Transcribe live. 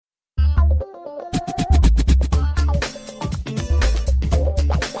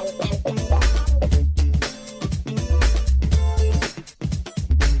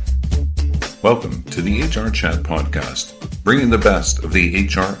Welcome to the HR Chat Podcast, bringing the best of the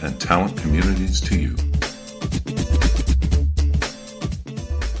HR and talent communities to you.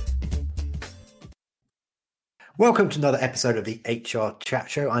 Welcome to another episode of the HR Chat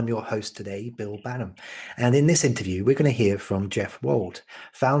Show. I'm your host today, Bill Banham. And in this interview, we're going to hear from Jeff Wald,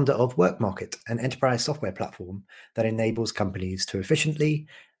 founder of WorkMarket, an enterprise software platform that enables companies to efficiently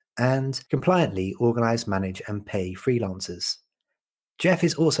and compliantly organize, manage, and pay freelancers. Jeff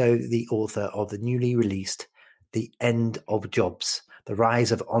is also the author of the newly released The End of Jobs, The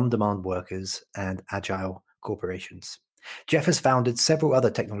Rise of On-Demand Workers and Agile Corporations. Jeff has founded several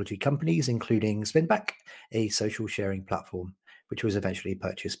other technology companies, including Spinback, a social sharing platform, which was eventually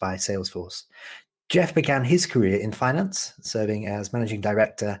purchased by Salesforce. Jeff began his career in finance, serving as managing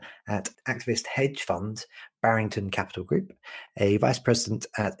director at activist hedge fund Barrington Capital Group, a vice president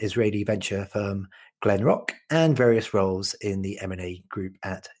at Israeli venture firm Glenrock, and various roles in the M&A group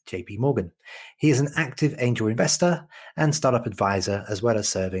at JP Morgan. He is an active angel investor and startup advisor, as well as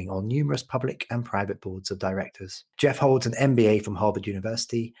serving on numerous public and private boards of directors. Jeff holds an MBA from Harvard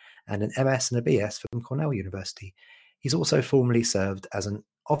University and an MS and a BS from Cornell University. He's also formerly served as an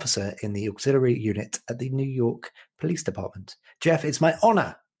officer in the auxiliary unit at the New York Police Department. Jeff, it's my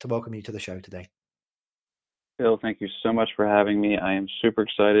honor to welcome you to the show today. Bill, thank you so much for having me. I am super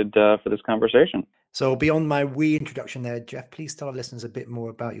excited for this conversation. So beyond my wee introduction there, Jeff, please tell our listeners a bit more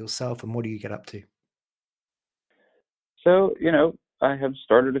about yourself and what do you get up to? So, I have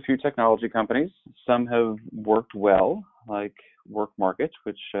started a few technology companies. Some have worked well, like WorkMarket,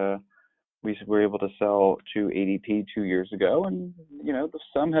 which we were able to sell to ADP 2 years ago. And,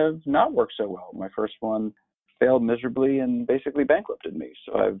 some have not worked so well. My first one failed miserably and basically bankrupted me.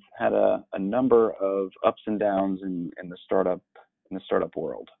 So I've had a number of ups and downs in the startup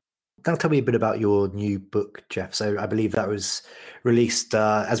world. Now tell me a bit about your new book, Jeff. So I believe that was released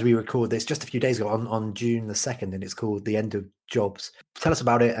as we record this just a few days ago on June the 2nd, and it's called The End of Jobs. Tell us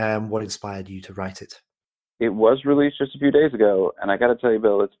about it and what inspired you to write it. It was released just a few days ago, and I got to tell you,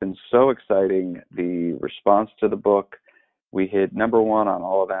 Bill, it's been so exciting. The response to the book, we hit number one on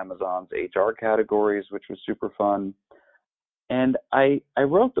all of Amazon's HR categories, which was super fun. And I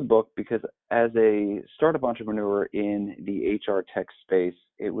wrote the book because as a startup entrepreneur in the HR tech space,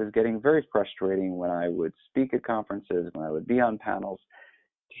 it was getting very frustrating when I would speak at conferences, when I would be on panels,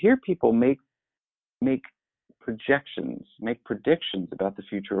 to hear people make projections, make predictions about the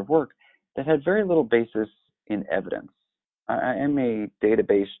future of work that had very little basis in evidence. I am a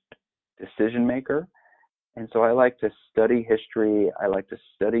data-based decision maker, and so I like to study history, I like to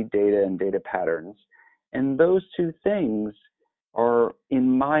study data and data patterns, and those two things are,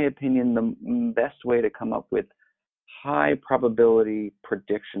 in my opinion, the best way to come up with high probability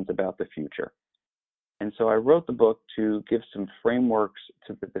predictions about the future. And so I wrote the book to give some frameworks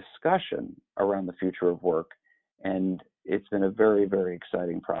to the discussion around the future of work, and it's been a very, very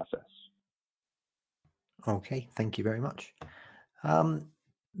exciting process. Okay, thank you very much.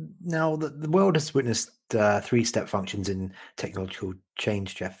 Now, the world has witnessed three-step functions in technological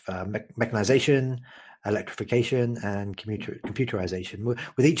change, Jeff. Mechanization, electrification, and computerization.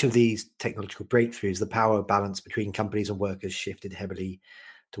 With each of these technological breakthroughs, the power balance between companies and workers shifted heavily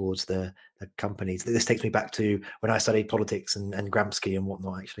towards the companies. This takes me back to when I studied politics and Gramsci and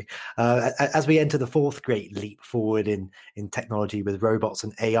whatnot, actually. As we enter the fourth great leap forward in technology with robots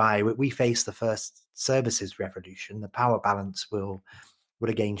and AI, we face the first services revolution. The power balance will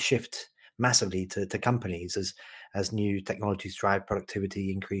again shift massively to companies as new technologies drive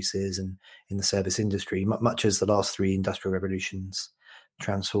productivity increases and in the service industry, much as the last three industrial revolutions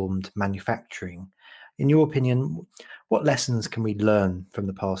transformed manufacturing. In your opinion, what lessons can we learn from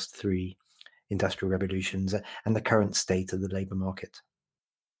the past three industrial revolutions and the current state of the labor market?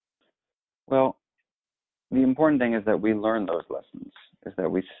 Well, the important thing is that we learn those lessons, is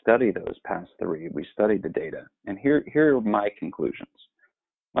that we study those past three, we study the data. And here are my conclusions.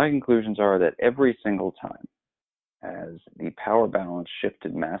 My conclusions are that every single time as the power balance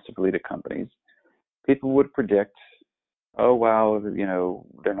shifted massively to companies, people would predict, oh, wow,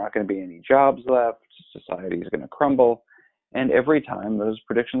 there are not going to be any jobs left, society is going to crumble. And every time those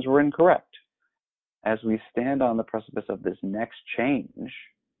predictions were incorrect. As we stand on the precipice of this next change,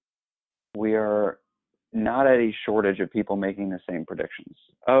 we are not at a shortage of people making the same predictions.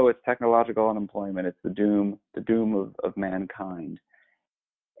 Oh, it's technological unemployment, it's the doom of mankind.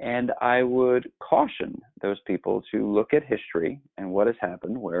 And I would caution those people to look at history and what has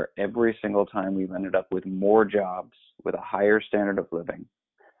happened, where every single time we've ended up with more jobs, with a higher standard of living.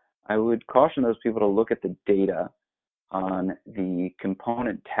 I would caution those people to look at the data on the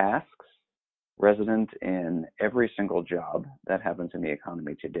component tasks resident in every single job that happens in the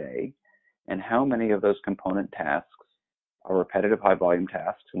economy today, and how many of those component tasks are repetitive high volume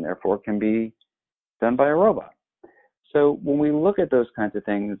tasks and therefore can be done by a robot. So when we look at those kinds of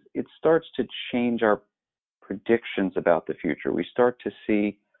things, it starts to change our predictions about the future. We start to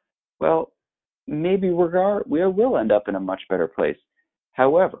see, well, maybe we will end up in a much better place.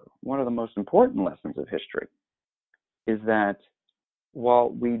 However, one of the most important lessons of history is that while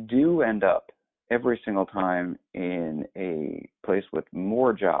we do end up every single time in a place with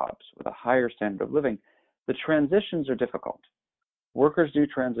more jobs, with a higher standard of living, the transitions are difficult. Workers do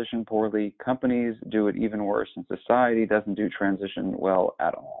transition poorly, companies do it even worse, and society doesn't do transition well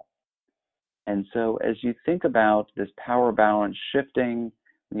at all. And so as you think about this power balance shifting,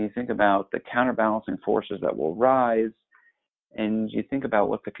 when you think about the counterbalancing forces that will rise, and you think about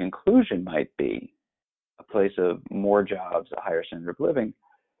what the conclusion might be, a place of more jobs, a higher standard of living,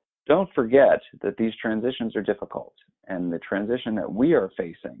 don't forget that these transitions are difficult. And the transition that we are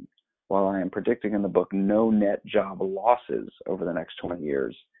facing, while I am predicting in the book no net job losses over the next 20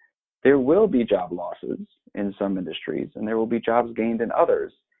 years, there will be job losses in some industries and there will be jobs gained in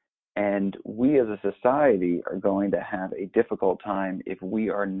others. And we as a society are going to have a difficult time if we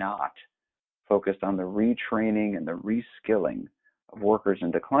are not focused on the retraining and the reskilling of workers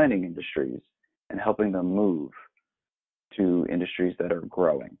in declining industries and helping them move to industries that are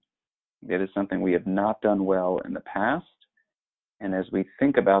growing. It is something we have not done well in the past. And as we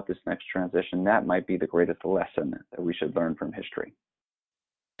think about this next transition, that might be the greatest lesson that we should learn from history.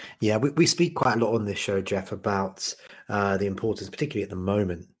 Yeah, we speak quite a lot on this show, Jeff, about the importance, particularly at the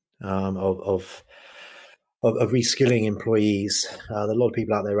moment, of reskilling employees. There are a lot of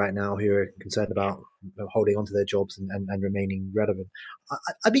people out there right now who are concerned about holding onto their jobs and remaining relevant.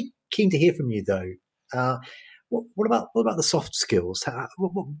 I'd be keen to hear from you, though. What about the soft skills?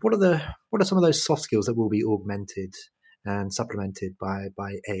 What are some of those soft skills that will be augmented and supplemented by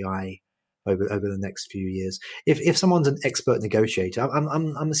AI over the next few years? If someone's an expert negotiator,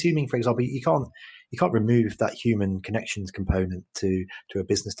 I'm assuming, for example, you can't remove that human connections component to a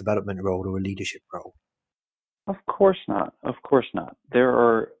business development role or a leadership role. Of course not. Of course not. There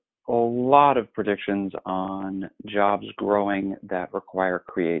are a lot of predictions on jobs growing that require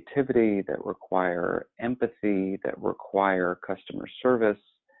creativity, that require empathy, that require customer service.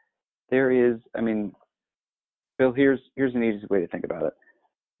 There is, Bill, here's an easy way to think about it.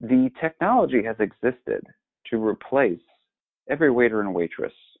 The technology has existed to replace every waiter and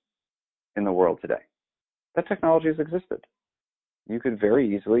waitress in the world today. That technology has existed. You could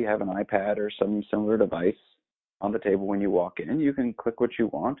very easily have an iPad or some similar device on the table when you walk in. You can click what you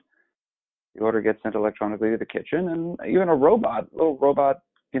want. The order gets sent electronically to the kitchen, and even a little robot,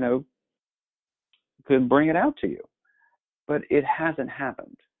 could bring it out to you. But it hasn't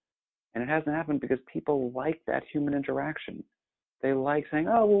happened. And it hasn't happened because people like that human interaction. They like saying,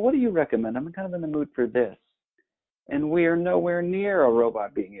 oh, well, what do you recommend? I'm kind of in the mood for this. And we are nowhere near a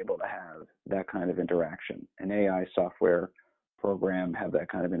robot being able to have that kind of interaction. An AI software program have that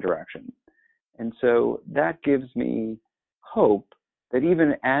kind of interaction. And so that gives me hope that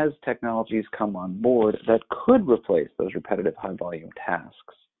even as technologies come on board that could replace those repetitive high volume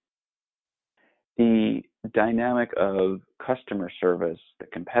tasks, the dynamic of customer service, the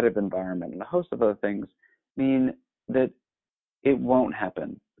competitive environment, and a host of other things mean that it won't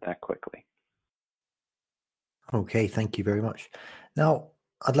happen that quickly. Okay, thank you very much. Now,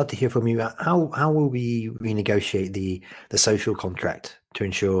 I'd love to hear from you. How will we renegotiate the social contract to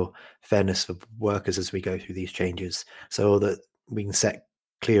ensure fairness for workers as we go through these changes, so that we can set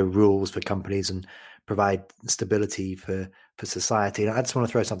clear rules for companies and provide stability for society? And I just want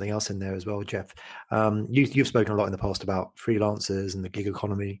to throw something else in there as well, Jeff. You've spoken a lot in the past about freelancers and the gig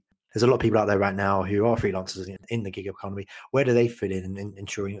economy. There's a lot of people out there right now who are freelancers in the gig economy. Where do they fit in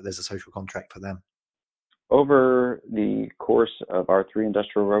ensuring that there's a social contract for them? Over the course of our three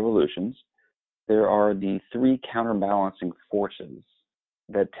industrial revolutions, there are the three counterbalancing forces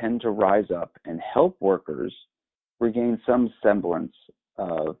that tend to rise up and help workers regain some semblance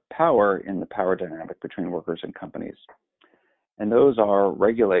of power in the power dynamic between workers and companies. And those are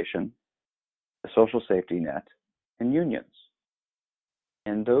regulation, the social safety net, and unions.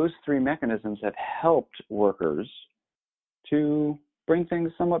 And those three mechanisms have helped workers to bring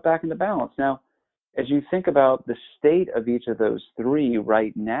things somewhat back into balance. Now, as you think about the state of each of those three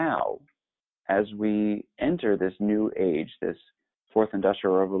right now, as we enter this new age, this fourth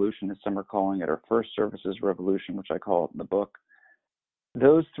industrial revolution, as some are calling it, or first services revolution, which I call it in the book,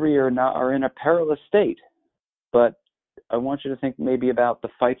 those three are in a perilous state. But I want you to think maybe about the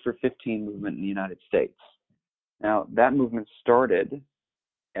Fight for 15 movement in the United States. Now, that movement started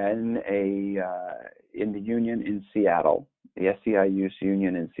in the union in Seattle. The SEIU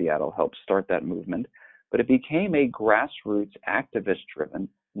union in Seattle helped start that movement, but it became a grassroots activist-driven,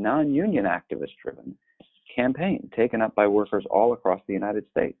 non-union activist-driven campaign taken up by workers all across the United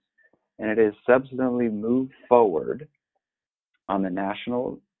States. And it has subsequently moved forward on the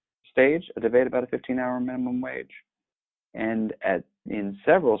national stage, a debate about a 15-hour minimum wage. And in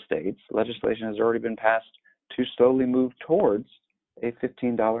several states, legislation has already been passed to slowly move towards a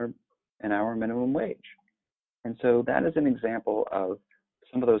 $15 an hour minimum wage. And so that is an example of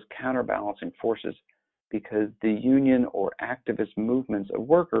some of those counterbalancing forces, because the union or activist movements of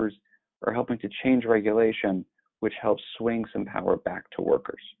workers are helping to change regulation, which helps swing some power back to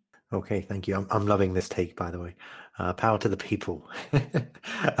workers. Okay, thank you. I'm loving this take, by the way. Power to the people.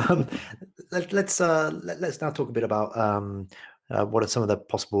 Let's now talk a bit about what are some of the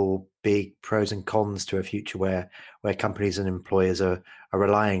possible big pros and cons to a future where companies and employers are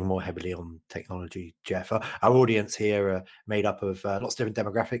relying more heavily on technology. Jeff, our audience here are made up of lots of different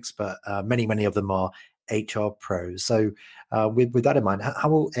demographics, but many of them are HR pros. So with that in mind, how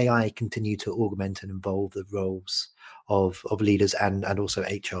will AI continue to augment and evolve the roles of leaders and also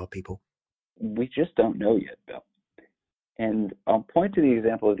HR people? We just don't know yet, Bill. And I'll point to the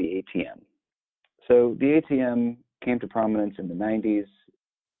example of the ATM. So the ATM came to prominence in the 90s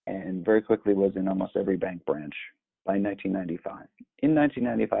and very quickly was in almost every bank branch by 1995. In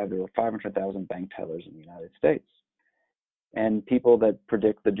 1995, there were 500,000 bank tellers in the United States. And people that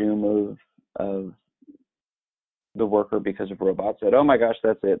predict the doom of the worker because of robots said, oh my gosh,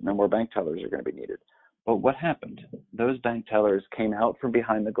 that's it, no more bank tellers are going to be needed. But what happened? Those bank tellers came out from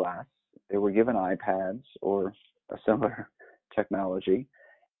behind the glass. They were given iPads or a similar technology,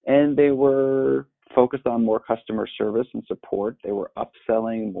 and they were focused on more customer service and support. They were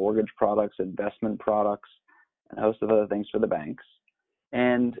upselling mortgage products, investment products, and a host of other things for the banks.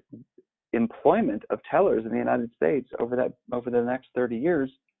 And employment of tellers in the United States over the next 30 years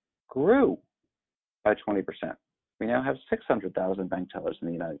grew by 20%. We now have 600,000 bank tellers in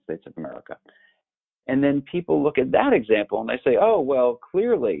the United States of America. And then people look at that example and they say, oh, well,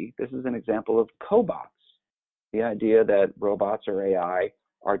 clearly this is an example of cobots. The idea that robots or AI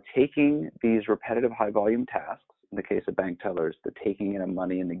are taking these repetitive high volume tasks, in the case of bank tellers, the taking in of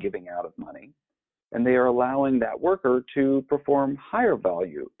money and the giving out of money, and they are allowing that worker to perform higher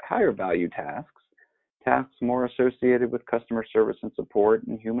value tasks more associated with customer service and support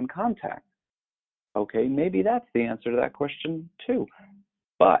and human contact. Okay, maybe that's the answer to that question too.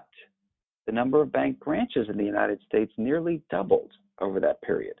 But the number of bank branches in the United States nearly doubled over that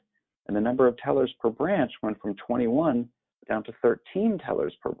period. And the number of tellers per branch went from 21 down to 13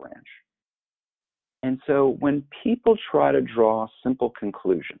 tellers per branch. And so when people try to draw simple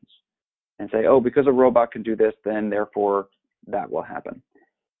conclusions and say, oh, because a robot can do this, then therefore that will happen,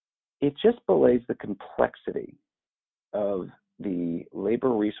 it just belays the complexity of the labor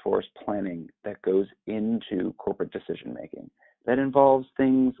resource planning that goes into corporate decision making. That involves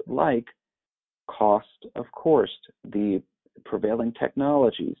things like cost, of course, the prevailing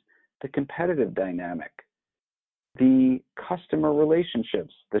technologies, the competitive dynamic, the customer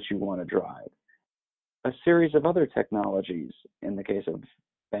relationships that you want to drive, a series of other technologies in the case of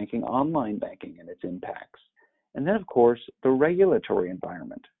banking, online banking and its impacts. And then, of course, the regulatory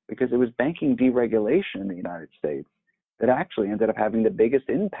environment, because it was banking deregulation in the United States that actually ended up having the biggest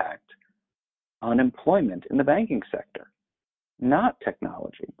impact on employment in the banking sector, not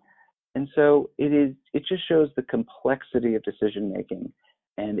technology. And so it just shows the complexity of decision making,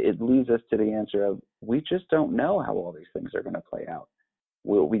 and it leads us to the answer of we just don't know how all these things are going to play out.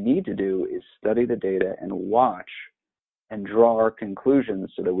 What we need to do is study the data and watch and draw our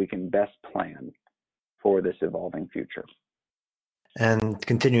conclusions so that we can best plan for this evolving future. And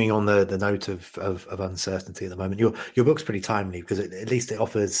continuing on the note of uncertainty at the moment, your book's pretty timely because at least it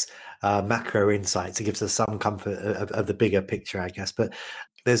offers macro insights. It gives us some comfort of the bigger picture, I guess. But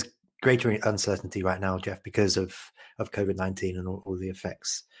there's greater uncertainty right now, Jeff, because of COVID-19 and all the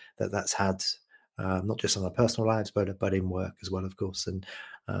effects that's had, not just on our personal lives, but in work as well, of course. And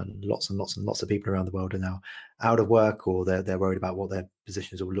lots of people around the world are now out of work, or they're worried about what their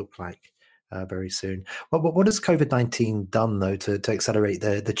positions will look like very soon. What has COVID-19 done, though, to accelerate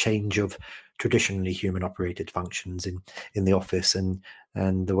the change of traditionally human-operated functions in the office and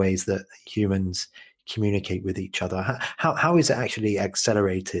the ways that humans communicate with each other? How is it actually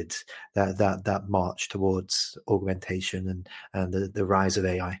accelerated that march towards augmentation and the rise of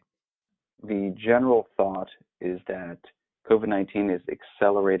AI? The general thought is that COVID-19 is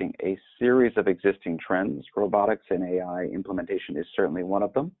accelerating a series of existing trends. Robotics and AI implementation is certainly one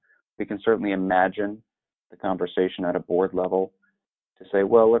of them. We can certainly imagine the conversation at a board level to say,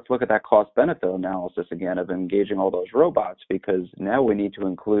 well, let's look at that cost-benefit analysis again of engaging all those robots, because now we need to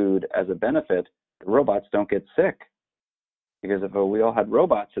include as a benefit the robots don't get sick. Because if we all had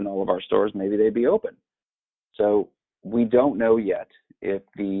robots in all of our stores, maybe they'd be open. So we don't know yet if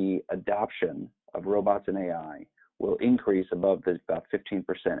the adoption of robots and AI will increase above the about 15%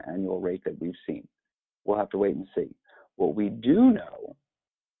 annual rate that we've seen. We'll have to wait and see. What we do know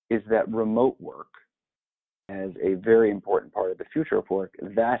is that remote work as a very important part of the future of work,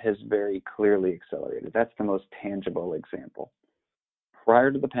 that has very clearly accelerated. That's the most tangible example. Prior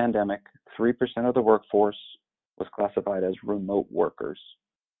to the pandemic, 3% of the workforce was classified as remote workers.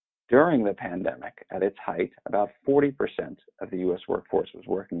 During the pandemic, at its height, about 40% of the U.S. workforce was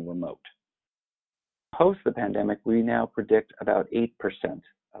working remote. Post the pandemic, we now predict about 8%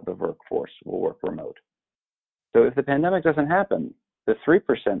 of the workforce will work remote. So if the pandemic doesn't happen, the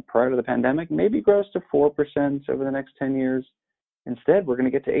 3% prior to the pandemic maybe grows to 4% over the next 10 years. Instead, we're going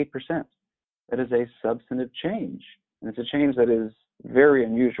to get to 8%. That is a substantive change. And it's a change that is very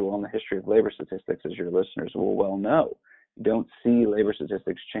unusual in the history of labor statistics, as your listeners will well know. You don't see labor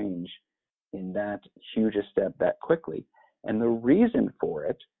statistics change in that huge a step that quickly. And the reason for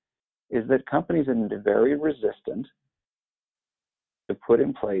it is that companies have been very resistant to put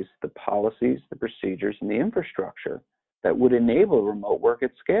in place the policies, the procedures, and the infrastructure that would enable remote work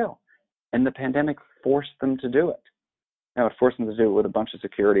at scale. And the pandemic forced them to do it. Now, it forced them to do it with a bunch of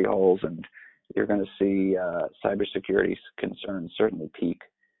security holes, and you're going to see cybersecurity concerns certainly peak.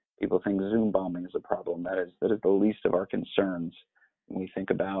 People think Zoom bombing is a problem. That is the least of our concerns when we think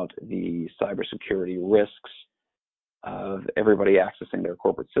about the cybersecurity risks of everybody accessing their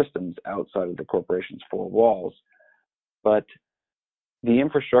corporate systems outside of the corporation's four walls. But the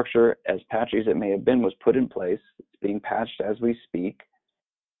infrastructure, as patchy as it may have been, was put in place. It's being patched as we speak.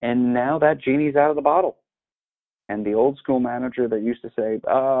 And now that genie's out of the bottle. And the old school manager that used to say,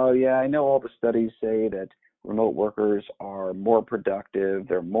 oh, yeah, I know all the studies say that remote workers are more productive,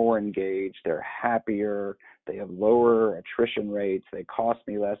 they're more engaged, they're happier, they have lower attrition rates, they cost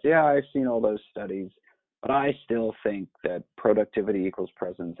me less. Yeah, I've seen all those studies, but I still think that productivity equals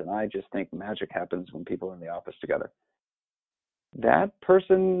presence, and I just think magic happens when people are in the office together. That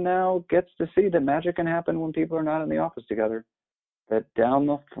person now gets to see that magic can happen when people are not in the office together. That down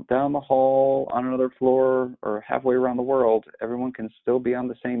the hall, on another floor, or halfway around the world, everyone can still be on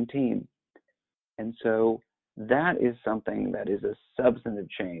the same team. And so that is something that is a substantive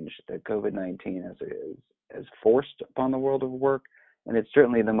change that COVID-19 has forced upon the world of work, and it's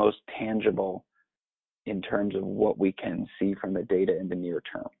certainly the most tangible in terms of what we can see from the data in the near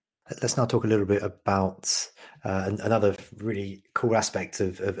term. Let's now talk a little bit about another really cool aspect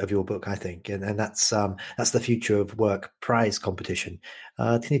of your book, I think, and that's the Future of Work prize competition.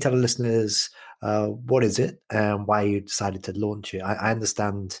 Can you tell the listeners what is it and why you decided to launch it? I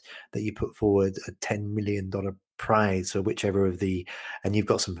understand that you put forward a $10 million prize for whichever of the, and you've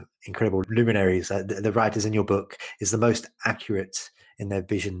got some incredible luminaries. The writers in your book is the most accurate in their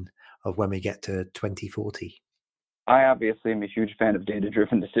vision of when we get to 2040. I obviously am a huge fan of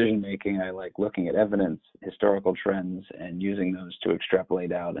data-driven decision-making. I like looking at evidence, historical trends, and using those to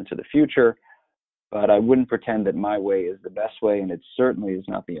extrapolate out into the future. But I wouldn't pretend that my way is the best way, and it certainly is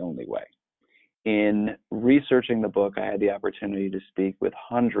not the only way. In researching the book, I had the opportunity to speak with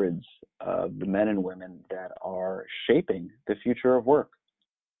hundreds of the men and women that are shaping the future of work.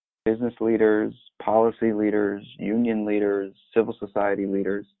 Business leaders, policy leaders, union leaders, civil society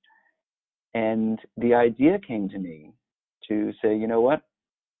leaders. And the idea came to me to say, you know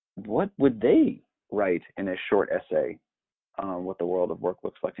what would they write in a short essay on what the world of work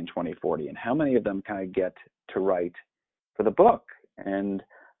looks like in 2040? And how many of them can I get to write for the book? And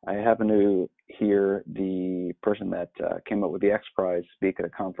I happened to hear the person that came up with the X Prize speak at a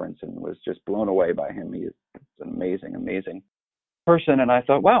conference and was just blown away by him. He's an amazing, amazing person. And I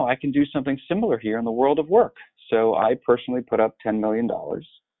thought, wow, I can do something similar here in the world of work. So I personally put up $10 million.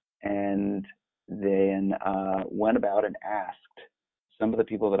 And then went about and asked some of the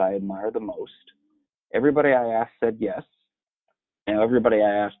people that I admire the most. Everybody I asked said yes. Now, everybody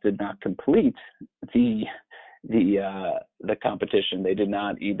I asked did not complete the competition. They did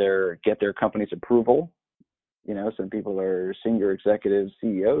not either get their company's approval. You know, some people are senior executives,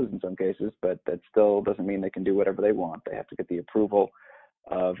 CEOs in some cases, but that still doesn't mean they can do whatever they want. They have to get the approval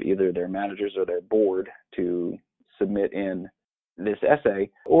of either their managers or their board to submit in this essay,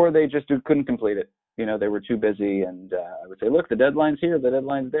 or they just couldn't complete it. You know, they were too busy, and I would say, look, the deadline's here, the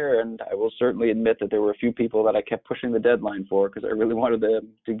deadline's there, and I will certainly admit that there were a few people that I kept pushing the deadline for because I really wanted them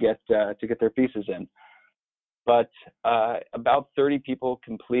to get their pieces in. But about 30 people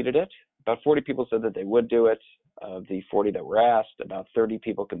completed it. About 40 people said that they would do it. Of the 40 that were asked, about 30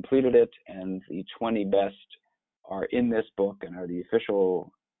 people completed it, and the 20 best are in this book and are the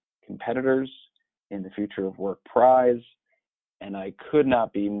official competitors in the Future of Work Prize. And I could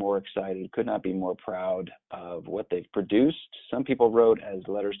not be more excited, could not be more proud of what they've produced. Some people wrote as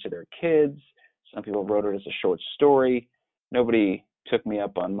letters to their kids. Some people wrote it as a short story. Nobody took me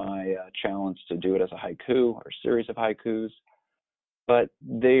up on my challenge to do it as a haiku or a series of haikus. But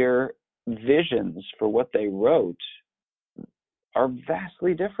their visions for what they wrote are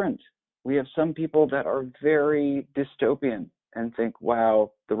vastly different. We have some people that are very dystopian and think,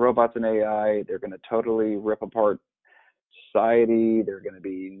 wow, the robots and AI, they're going to totally rip apart society. There are going to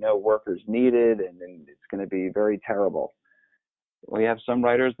be no workers needed, and it's going to be very terrible. We have some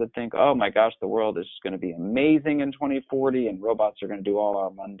writers that think, oh my gosh, the world is going to be amazing in 2040, and robots are going to do all our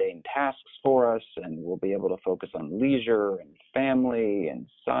mundane tasks for us, and we'll be able to focus on leisure and family and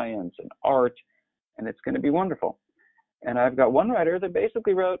science and art, and it's going to be wonderful. And I've got one writer that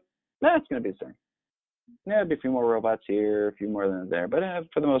basically wrote, it's going to be the same. There'll be a few more robots here, a few more than there, but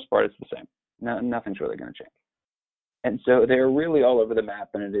for the most part, it's the same. Nothing's really going to change. And so they're really all over the map,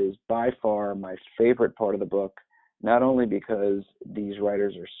 and it is by far my favorite part of the book. Not only because these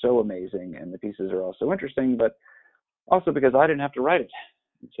writers are so amazing and the pieces are all so interesting, but also because I didn't have to write it.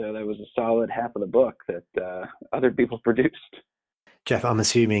 So that was a solid half of the book that other people produced. Jeff, I'm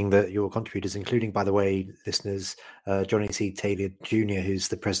assuming that your contributors, including, by the way, listeners, Johnny C. Taylor Jr., who's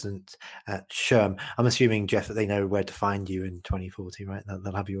the president at SHRM, I'm assuming, Jeff, that they know where to find you in 2040, right?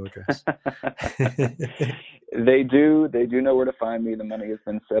 They'll have your address. They do know where to find me. The money has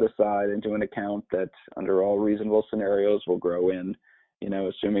been set aside into an account that, under all reasonable scenarios, will grow in,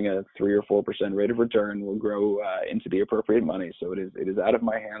 assuming a 3 or 4% rate of return, will grow into the appropriate money. So it is out of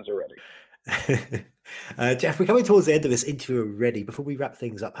my hands already. Jeff, we're coming towards the end of this interview already. Before we wrap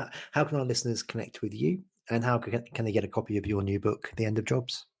things up, how can our listeners connect with you, and how can they get a copy of your new book, The End of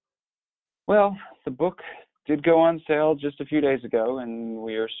Jobs? Well, the book did go on sale just a few days ago, and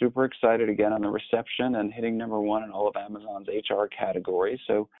we are super excited again on the reception and hitting #1 in all of Amazon's HR categories.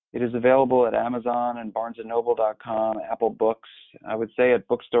 So it is available at Amazon and BarnesandNoble.com, Apple Books. I would say at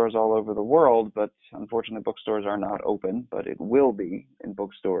bookstores all over the world, but unfortunately bookstores are not open, but it will be in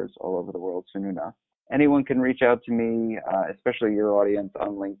bookstores all over the world soon enough. Anyone can reach out to me, especially your audience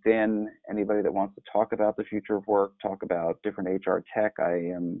on LinkedIn. Anybody that wants to talk about the future of work, talk about different HR tech. I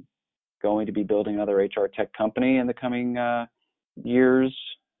am going to be building another HR tech company in the coming years.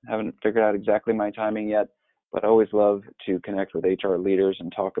 Haven't figured out exactly my timing yet, but I always love to connect with HR leaders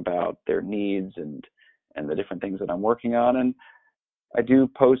and talk about their needs and the different things that I'm working on. And I do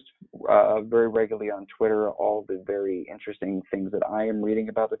post very regularly on Twitter all the very interesting things that I am reading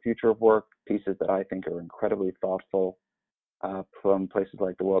about the future of work, pieces that I think are incredibly thoughtful from places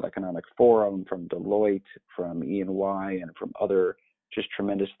like the World Economic Forum, from Deloitte, from E&Y, and from other just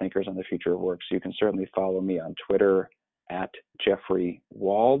tremendous thinkers on the future of work. So you can certainly follow me on Twitter at Jeffrey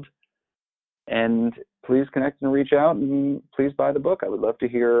Wald. And please connect and reach out, and please buy the book. I would love to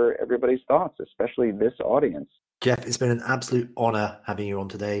hear everybody's thoughts, especially this audience. Jeff, it's been an absolute honor having you on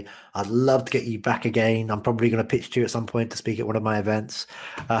today. I'd love to get you back again. I'm probably going to pitch to you at some point to speak at one of my events.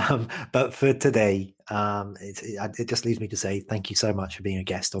 But for today, it just leaves me to say thank you so much for being a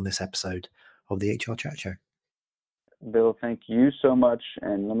guest on this episode of the HR Chat Show. Bill, thank you so much.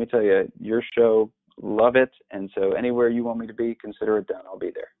 And let me tell you, your show, love it. And so anywhere you want me to be, consider it done. I'll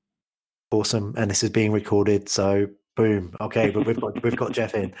be there. Awesome. And this is being recorded. So boom. Okay. But we've got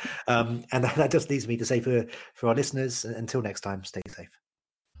Jeff in. And that just leaves me to say for our listeners, until next time, stay safe.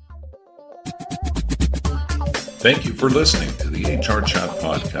 Thank you for listening to the HR Chat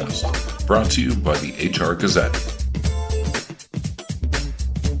Podcast, brought to you by the HR Gazette.